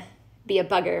kind of be a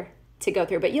bugger to go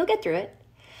through, but you'll get through it.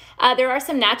 There are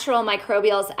some natural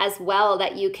microbials as well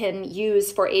that you can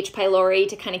use for H. pylori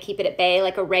to kind of keep it at bay,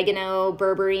 like oregano,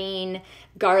 berberine,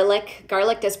 garlic.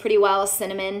 Garlic does pretty well,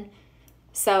 cinnamon.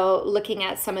 So looking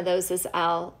at some of those as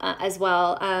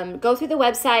well. Go through the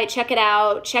website, check it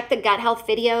out, check the gut health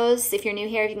videos. If you're new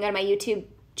here, you can go to my YouTube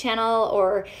channel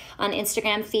or on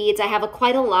Instagram feeds. I have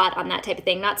quite a lot on that type of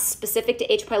thing, not specific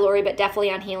to H. pylori, but definitely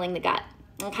on healing the gut.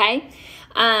 Okay.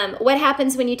 What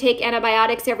happens when you take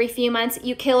antibiotics every few months?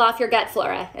 You kill off your gut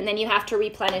flora and then you have to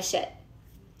replenish it.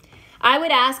 I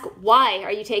would ask, why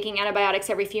are you taking antibiotics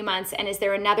every few months, and is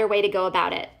there another way to go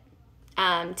about it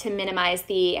to minimize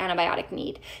the antibiotic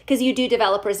need? Because you do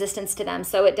develop resistance to them,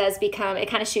 so it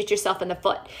kind of shoots yourself in the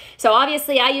foot. So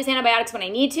obviously I use antibiotics when I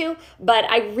need to, but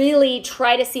I really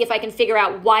try to see if I can figure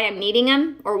out why I'm needing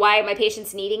them or why my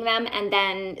patient's needing them, and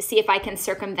then see if I can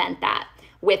circumvent that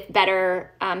with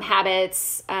better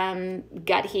habits,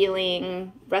 gut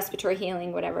healing, respiratory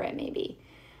healing, whatever it may be.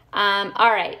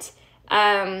 All right.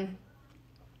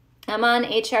 I'm on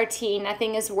HRT.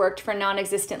 Nothing has worked for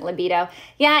non-existent libido.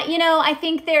 Yeah, I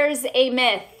think there's a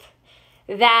myth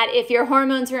that if your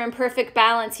hormones are in perfect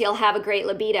balance, you'll have a great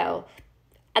libido.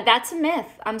 That's a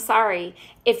myth. I'm sorry.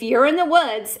 If you're in the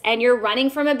woods and you're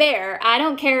running from a bear, I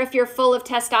don't care if you're full of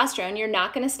testosterone, you're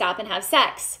not going to stop and have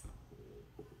sex.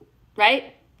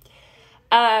 Right?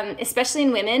 Especially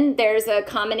in women, there's a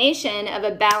combination of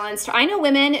a balanced. I know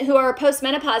women who are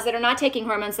post-menopause that are not taking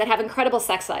hormones that have incredible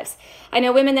sex lives. I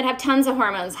know women that have tons of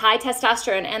hormones, high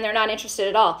testosterone, and they're not interested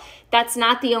at all. That's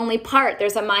not the only part.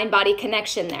 There's a mind-body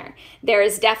connection there. There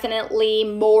is definitely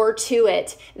more to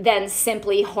it than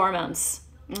simply hormones.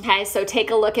 Okay, so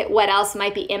take a look at what else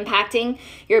might be impacting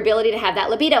your ability to have that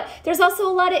libido. There's also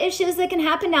a lot of issues that can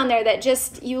happen down there that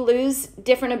just you lose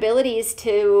different abilities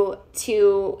to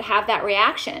have that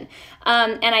reaction.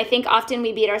 And I think often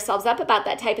we beat ourselves up about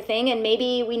that type of thing, and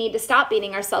maybe we need to stop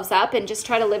beating ourselves up and just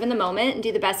try to live in the moment and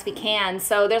do the best we can.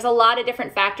 So there's a lot of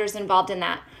different factors involved in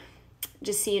that,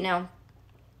 just so you know.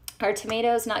 Are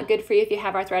tomatoes not good for you if you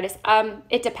have arthritis?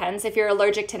 It depends. If you're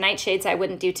allergic to nightshades, I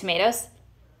wouldn't do tomatoes.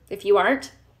 If you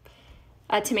aren't,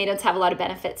 tomatoes have a lot of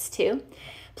benefits too.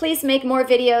 Please make more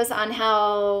videos on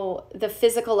how the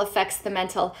physical affects the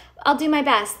mental. I'll do my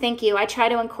best. Thank you. I try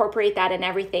to incorporate that in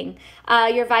everything.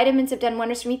 Your vitamins have done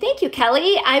wonders for me. Thank you,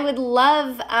 Kelly. I would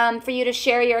love for you to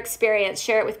share your experience.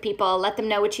 Share it with people. Let them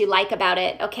know what you like about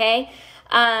it, okay?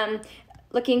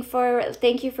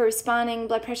 Thank you for responding,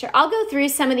 blood pressure. I'll go through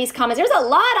some of these comments. There's a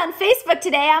lot on Facebook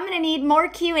today. I'm going to need more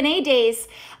Q&A days,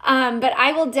 but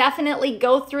I will definitely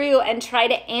go through and try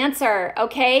to answer,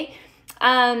 okay?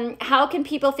 How can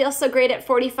people feel so great at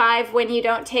 45 when you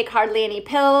don't take hardly any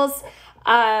pills?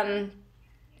 Everyone's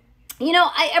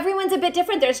a bit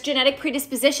different. There's genetic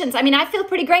predispositions. I mean, I feel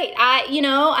pretty great.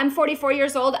 I'm 44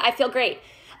 years old. I feel great.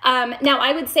 Now,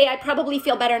 I would say I probably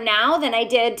feel better now than I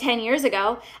did 10 years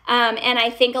ago. And I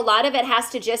think a lot of it has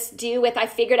to just do with I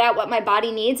figured out what my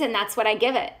body needs, and that's what I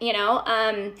give it,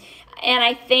 And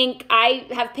I think I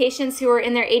have patients who are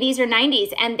in their 80s or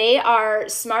 90s, and they are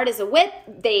smart as a whip.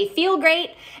 They feel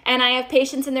great. And I have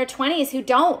patients in their 20s who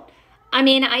don't. I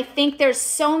mean, I think there's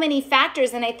so many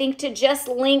factors, and I think to just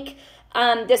link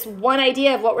this one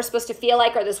idea of what we're supposed to feel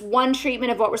like, or this one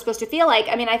treatment of what we're supposed to feel like.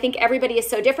 I mean, I think everybody is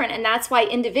so different, and that's why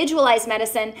individualized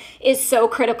medicine is so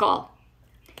critical.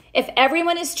 If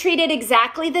everyone is treated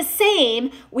exactly the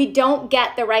same, we don't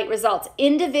get the right results.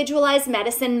 Individualized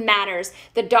medicine matters.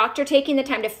 The doctor taking the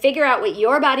time to figure out what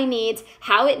your body needs,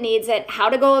 how it needs it, how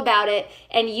to go about it,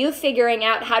 and you figuring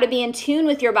out how to be in tune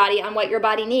with your body on what your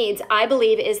body needs, I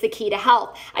believe is the key to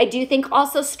health. I do think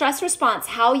also stress response,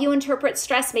 how you interpret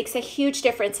stress makes a huge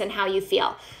difference in how you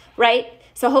feel, right?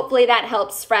 So hopefully that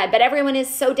helps spread, but everyone is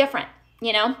so different,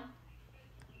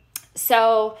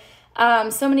 So,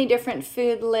 so many different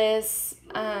food lists.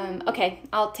 Okay,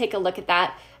 I'll take a look at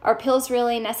that. Are pills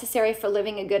really necessary for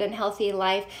living a good and healthy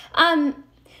life?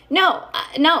 No.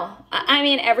 I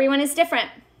mean, everyone is different,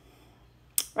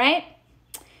 right?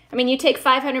 I mean, you take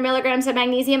 500 milligrams of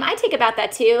magnesium. I take about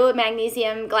that too,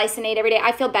 magnesium glycinate every day.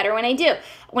 I feel better when I do.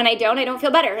 When I don't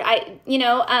feel better.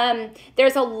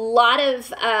 There's a lot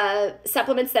of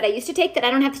supplements that I used to take that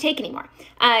I don't have to take anymore,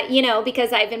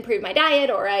 because I've improved my diet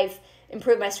or I've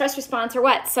improved my stress response or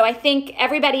what. So I think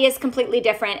everybody is completely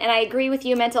different. And I agree with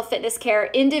you, mental fitness care,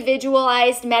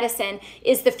 individualized medicine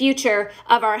is the future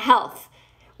of our health.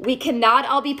 We cannot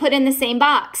all be put in the same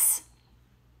box.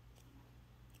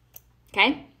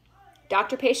 Okay?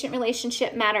 Doctor-patient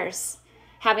relationship matters.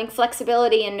 Having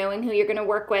flexibility and knowing who you're going to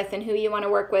work with and who you want to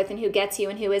work with and who gets you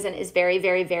and who isn't is very,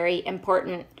 very, very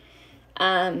important.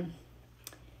 It's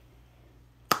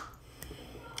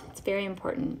very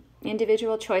important.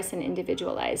 Individual choice and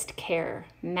individualized care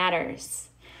matters.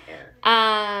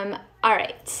 All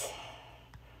right.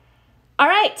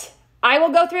 I will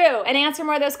go through and answer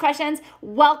more of those questions.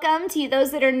 Welcome to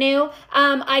those that are new.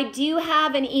 I do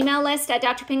have an email list at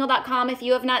drpingle.com. If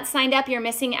you have not signed up, you're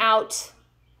missing out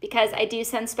because I do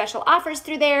send special offers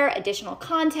through there, additional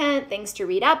content, things to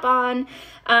read up on.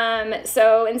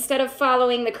 So instead of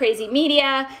following the crazy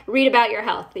media, read about your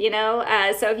health,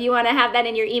 So if you want to have that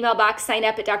in your email box, sign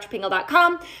up at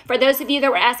drpingle.com. For those of you that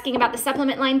were asking about the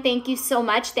supplement line, thank you so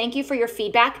much. Thank you for your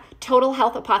feedback.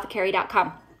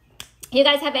 TotalHealthApothecary.com. If you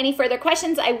guys have any further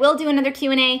questions, I will do another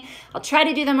Q&A. I'll try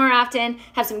to do them more often.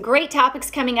 Have some great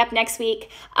topics coming up next week.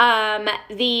 What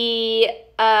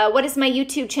is my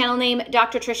YouTube channel name?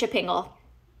 Dr. Tricia Pingle.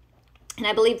 And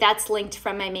I believe that's linked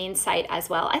from my main site as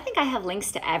well. I think I have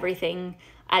links to everything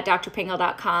at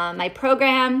drpingle.com. My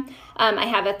program, I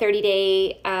have a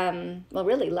 30-day,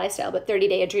 really lifestyle, but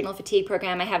 30-day adrenal fatigue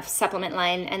program. I have supplement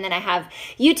line, and then I have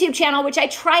YouTube channel, which I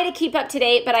try to keep up to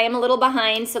date, but I am a little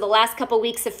behind. So the last couple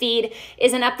weeks of feed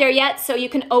isn't up there yet. So you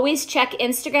can always check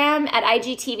Instagram at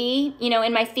IGTV,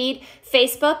 in my feed.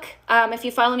 Facebook, if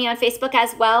you follow me on Facebook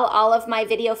as well, all of my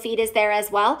video feed is there as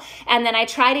well. And then I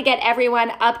try to get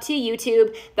everyone up to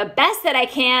YouTube the best that I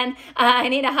can. I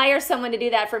need to hire someone to do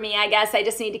that for me, I guess. I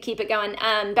just need to keep it going.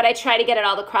 But I try to get it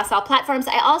all across all platforms.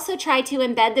 I also try to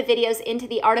embed the videos into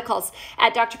the articles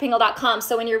at drpingle.com.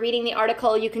 So when you're reading the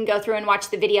article, you can go through and watch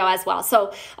the video as well.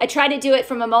 So I try to do it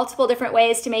from multiple different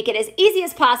ways to make it as easy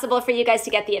as possible for you guys to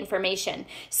get the information.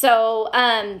 So,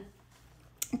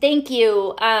 thank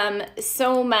you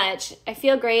so much. I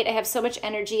feel great. I have so much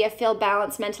energy. I feel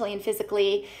balanced mentally and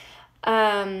physically.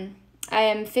 I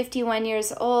am 51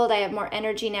 years old. I have more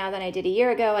energy now than I did a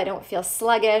year ago. I don't feel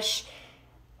sluggish.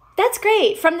 That's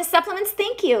great. From the supplements,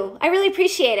 thank you. I really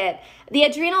appreciate it. The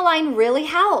adrenal line really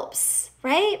helps,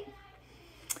 right?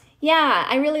 Yeah,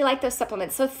 I really like those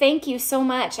supplements. So thank you so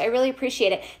much. I really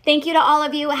appreciate it. Thank you to all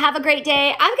of you. Have a great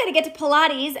day. I've got to get to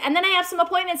Pilates and then I have some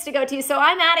appointments to go to, so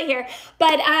I'm out of here.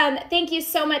 But thank you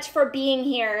so much for being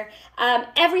here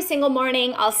every single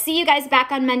morning. I'll see you guys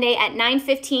back on Monday at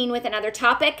 9:15 with another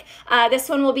topic. This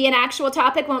one will be an actual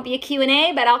topic, won't be a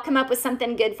Q&A, but I'll come up with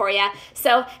something good for you.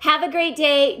 So have a great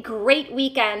day, great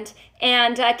weekend.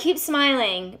 And keep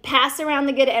smiling. Pass around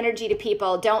the good energy to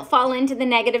people. Don't fall into the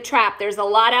negative trap. There's a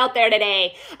lot out there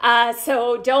today.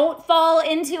 So don't fall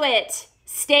into it.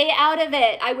 Stay out of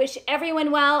it. I wish everyone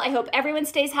well. I hope everyone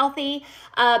stays healthy.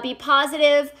 Be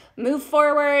positive, move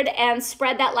forward, and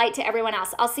spread that light to everyone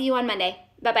else. I'll see you on Monday.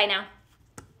 Bye-bye now.